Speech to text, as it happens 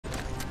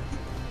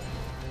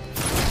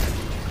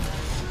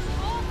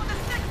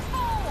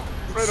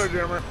radar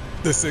jammer.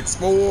 The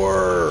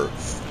 6-4.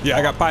 Yeah,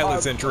 I got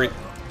pilot entry.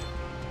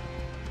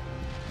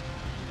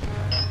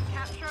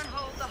 Capture and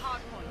hold the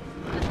hard point.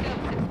 Let's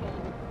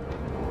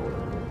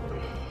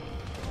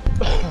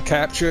go, 6-4.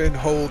 Capture and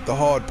hold the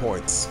hard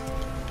points.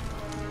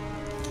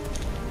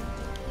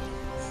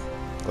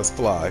 Let's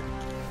fly.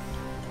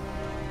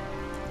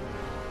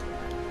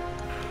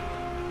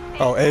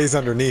 Oh, A's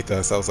underneath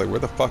us. I was like, where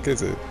the fuck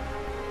is it?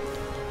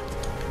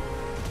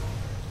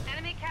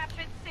 Enemy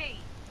captured C.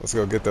 Let's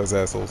go get those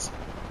assholes.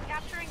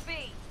 Capturing B.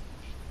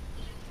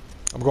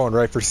 I'm going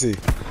right for C.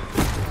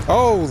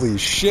 Holy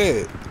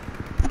shit.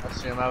 I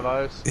see him out of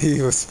eyes.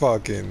 He was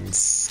fucking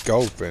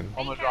scoping.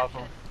 I'm gonna drop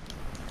him.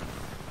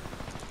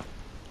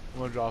 I'm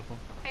gonna drop him.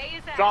 A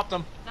is out. Dropped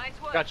him. Nice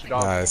work. Got you,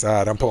 dog. Nice.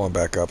 Alright, I'm pulling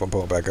back up. I'm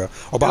pulling back up.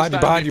 Oh, behind you,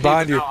 behind you,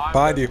 behind you.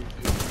 Behind you.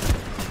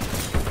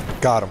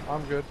 Got him.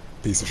 I'm good.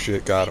 Piece of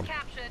shit. Got him.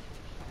 Captured.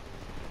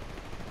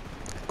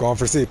 Going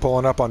for C.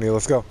 Pulling up on you.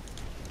 Let's go. Oh,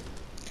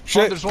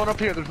 Shit. there's one up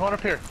here. There's one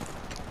up here.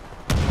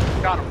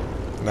 Got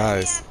him.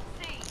 Nice.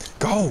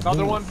 Go.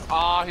 Another move. one.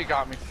 Ah, he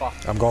got me. Fuck.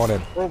 I'm going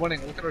in. We're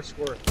winning. Look at our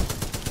score.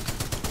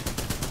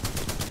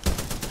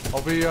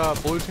 I'll be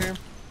blue team.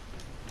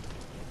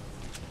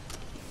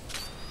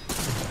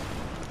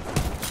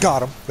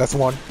 Got him. That's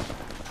one.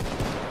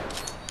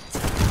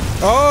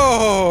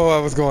 Oh, I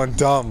was going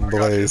dumb,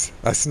 Blaze.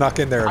 I snuck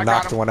in there and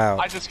knocked one out.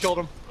 I just killed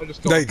him. I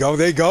just killed There him. you go.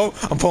 There you go.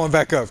 I'm pulling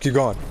back up. Keep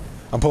going.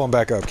 I'm pulling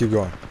back up. Keep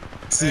going.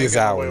 C is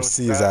ours.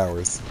 C is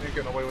ours. Ain't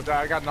getting away with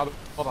that. I got another.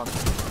 Hold on.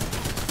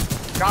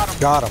 Got him.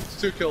 Got him. It's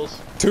 2 kills.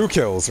 2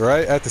 kills,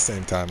 right? At the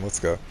same time. Let's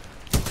go.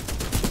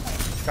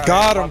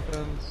 Got him.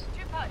 Weapons.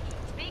 2 punch.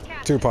 B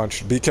captured. 2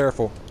 punch. Be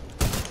careful.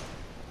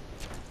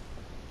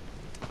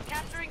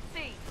 Capturing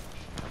C.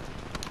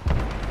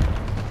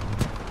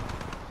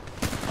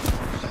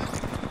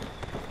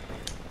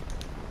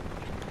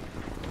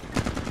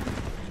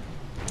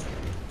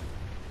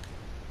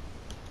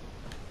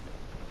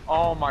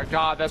 Oh my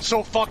god, that's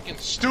so fucking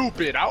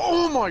stupid.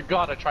 Oh my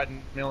god, I tried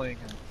milling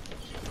him.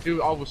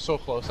 Dude, I was so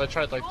close. I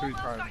tried like 3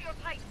 Almost times. got your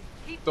Titan.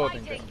 Keep Still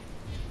didn't get fighting. him.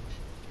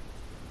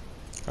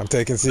 I'm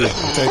taking C.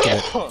 I'm taking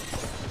it.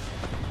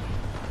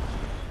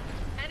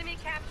 Enemy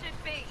captured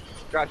B.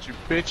 Got you,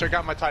 bitch. I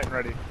got my Titan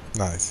ready.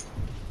 Nice.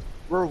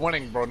 We're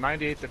winning, bro.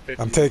 98 to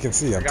 50. I'm taking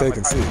C. I'm I got my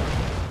taking C. Titan.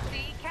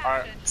 C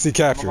Alright. captured. C I'm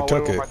captured. on my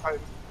Took way it. with my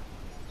Titan.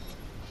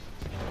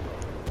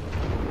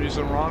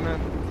 Reason running.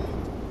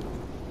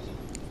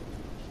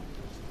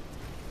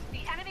 The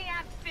enemy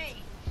has B.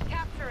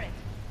 Capture it.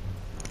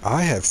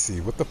 I have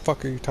C. What the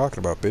fuck are you talking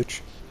about,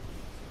 bitch?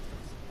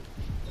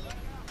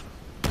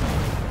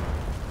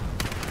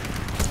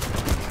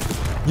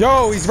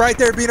 Yo, he's right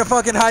there being a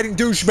fucking hiding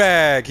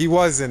douchebag. He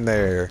was in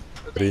there.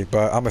 But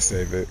I'm gonna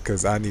save it,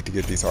 because I need to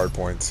get these hard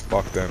points.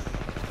 Fuck them.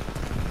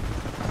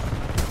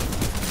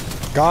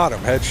 Got him.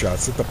 Headshot.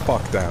 Sit the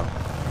fuck down.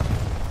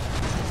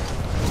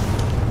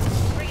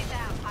 Breathe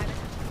out, pilot.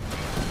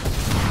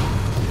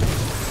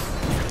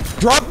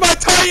 Drop my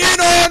Titan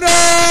on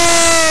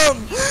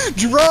him!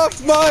 Drop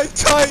my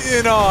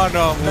Titan on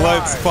him!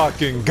 Let's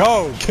fucking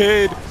go,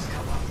 kid!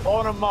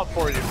 Blowing him up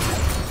for you.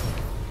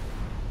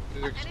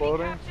 He's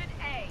exploding. Enemy captured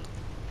A.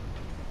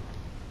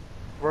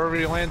 Wherever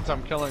he lands,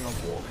 I'm killing him.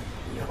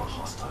 We have a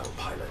hostile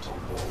pilot on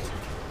board.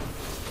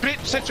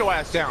 Bitch, sit your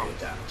ass down.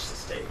 Damage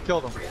sustained.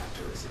 Killed him.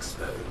 Reactor is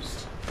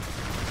exposed.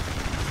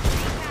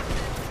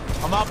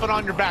 I'm up and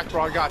on your back,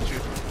 bro. I got you.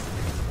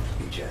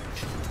 Eject.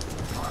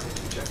 Target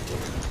ejected.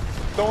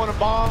 Throwing a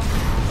bomb.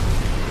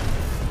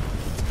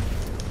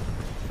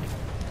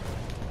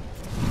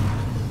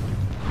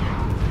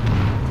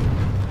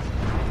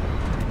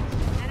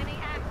 Enemy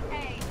at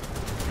A.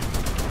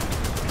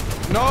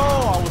 No,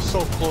 I was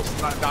so close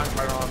to not dying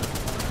right on it.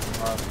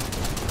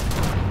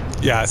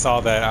 Yeah, I saw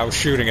that. I was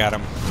shooting at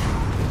him.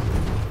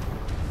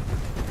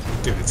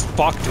 Dude, it's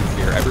fucked in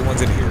here.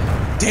 Everyone's in here.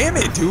 Damn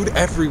it, dude.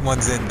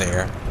 Everyone's in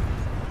there.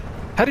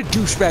 How did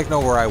douchebag know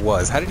where I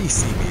was? How did he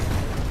see me?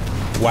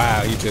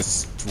 Wow, he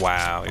just...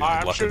 Wow, he's I'm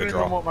luck of the shooting him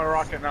draw. with my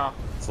rocket now.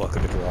 It's luck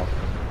of the draw.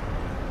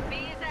 B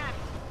is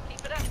amped.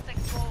 Keep it up,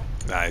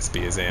 6-4. Nice, B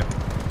is amped.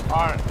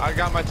 Alright, I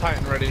got my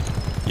Titan ready.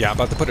 Yeah, I'm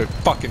about to put a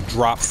fucking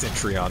drop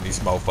sentry on these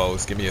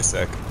mofos. Give me a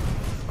sec.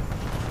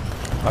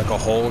 Like a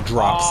whole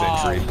drop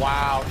sentry.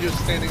 Wow, he was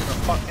standing in the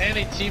fuck. And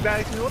he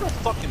teabagged me. What a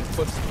fucking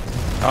pussy.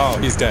 Oh,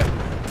 he's dead.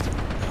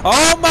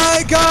 Oh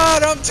my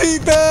god, I'm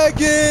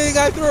teabagging!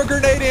 I threw a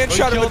grenade and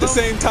shot him at the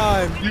same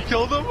time. You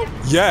killed him?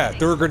 Yeah,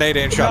 threw a grenade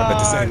and shot him at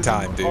the same Nice.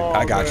 time, dude. Oh,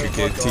 I got man, you,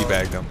 kid. fuck off.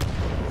 Teabagged him.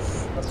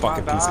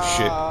 Fucking piece of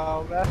shit.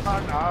 That's my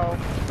now.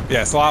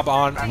 Yeah, slop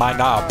on my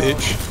knob,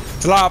 bitch.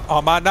 Slop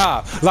on my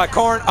knob. Like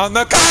corn on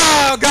the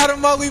cob! Got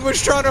him while he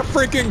was trying to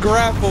freaking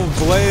grapple,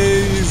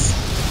 Blaze.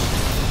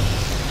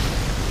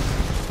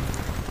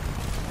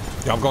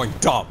 Yo, I'm going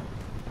dumb.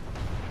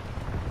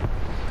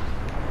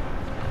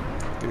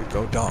 Dude,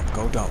 go dumb.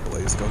 Go dumb,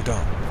 Blaze. Go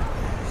dumb.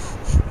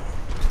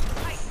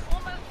 Titan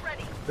almost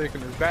ready.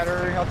 Taking his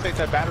battery. I'll take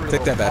that battery.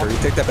 Take that battery.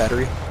 Take that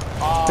battery.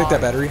 Oh, Take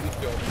that battery. he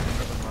killed me.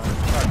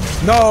 Never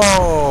mind.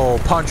 No!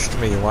 Punched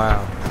me.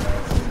 Wow.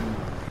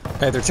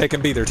 Hey, they're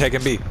taking B. They're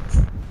taking B.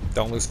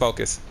 Don't lose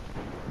focus.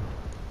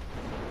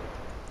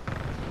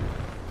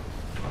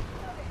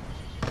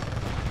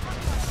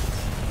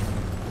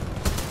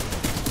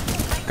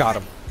 Got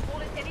him.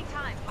 Call at any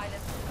time, pilot.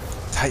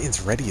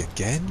 Titan's ready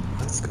again?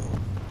 Let's go.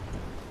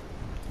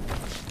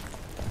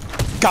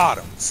 Got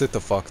him. Sit the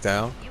fuck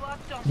down. You are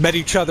stopped. Met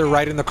each other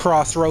right in the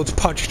crossroads,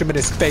 punched him in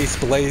his face,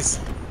 Blaze.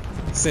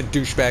 Sent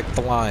douchebag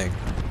flying.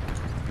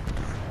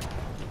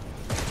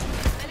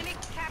 Enemy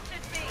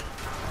captured B.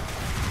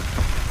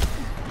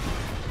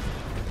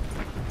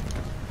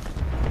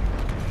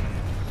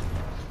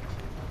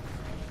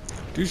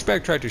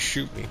 Douchebag tried to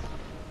shoot me.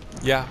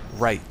 Yeah,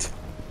 right.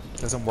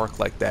 Doesn't work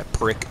like that,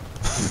 prick.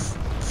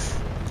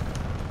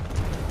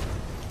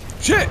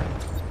 Shit!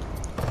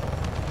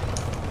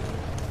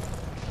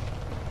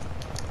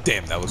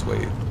 Damn, that was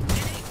Wade. Enemy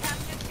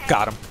captured A.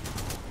 Got him.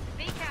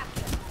 B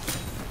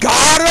captured.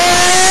 Got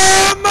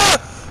him!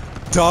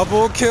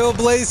 Double kill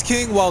Blaze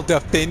King while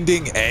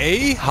defending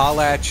A?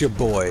 Holla at your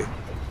boy.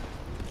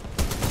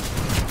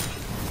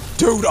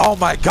 Dude, oh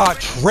my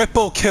god,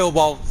 triple kill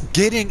while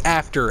getting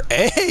after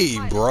A,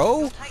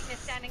 bro. Titan is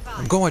standing by.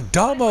 I'm going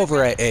dumb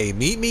over at A.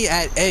 Meet me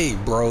at A,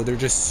 bro. They're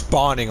just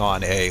spawning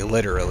on A,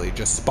 literally,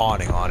 just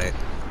spawning on it.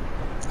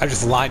 I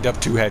just lined up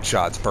 2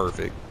 headshots,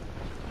 perfect.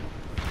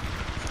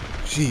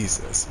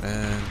 Jesus,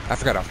 man. I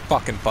forgot how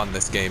fucking fun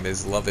this game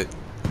is. Love it.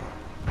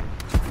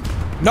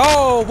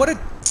 No! What a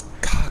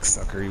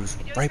cocksucker. He was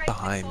right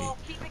behind me.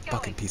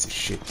 Fucking piece of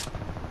shit.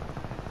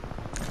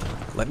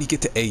 Let me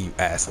get to A, you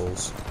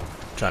assholes.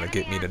 Trying to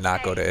get me to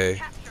not go to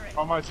A.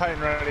 On my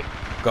Titan ready.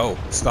 Go.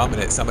 Summon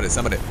it, summon it,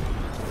 summon it.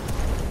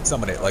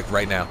 Summon it, like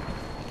right now.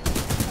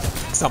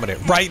 Summon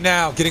it right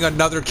now. Getting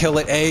another kill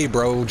at A,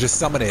 bro. Just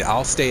summon it.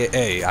 I'll stay at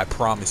A. I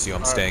promise you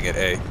I'm staying at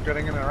A.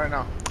 Getting in it right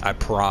now. I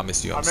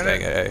promise you I'm I'm in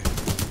staying it. at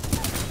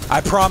A. I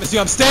promise you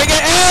I'm staying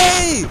at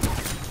A!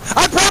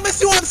 I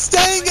promise you I'm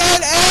staying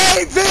at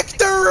A!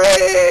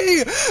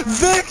 Victory!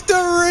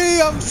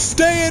 Victory! I'm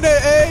staying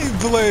at A,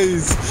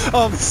 Blaze!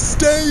 I'm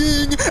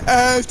staying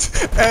at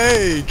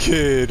A,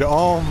 kid!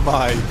 Oh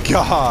my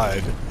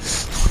god.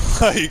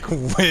 Like,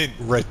 went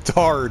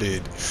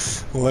retarded.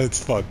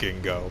 Let's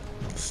fucking go.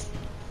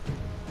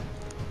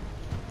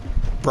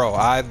 Bro,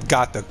 I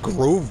got the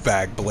groove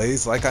back,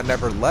 Blaze, like I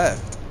never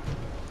left.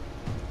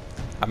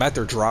 I'm at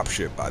their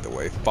dropship, by the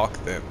way. Fuck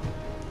them.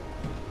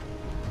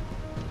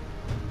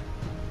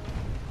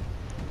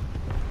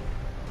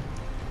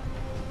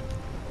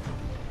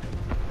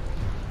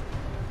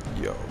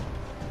 Yo.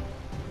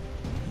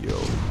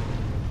 Yo.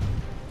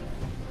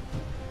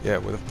 Yeah,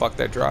 where the fuck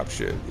that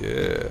dropship?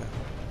 Yeah.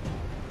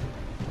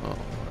 Oh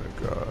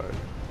my god.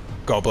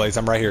 Go, Blaze.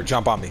 I'm right here.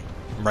 Jump on me.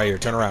 I'm right here.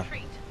 Turn around.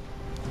 Retreat.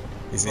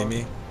 You see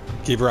me?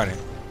 Keep running.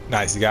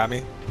 Nice. You got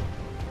me?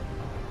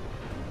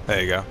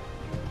 There you go.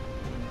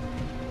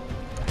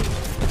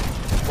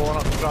 Pulling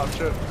up the drop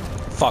ship.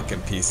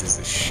 Fucking pieces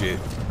of shit.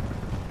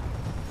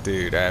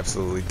 Dude,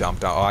 absolutely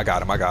dumped out. Oh, I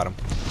got him. I got him.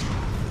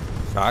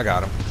 No, I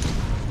got him.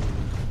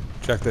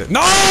 Check that. No!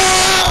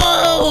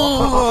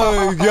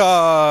 Oh my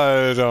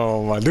god.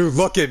 Oh my. Dude,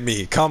 look at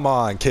me. Come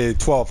on,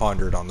 kid.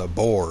 1200 on the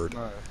board.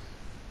 Nice.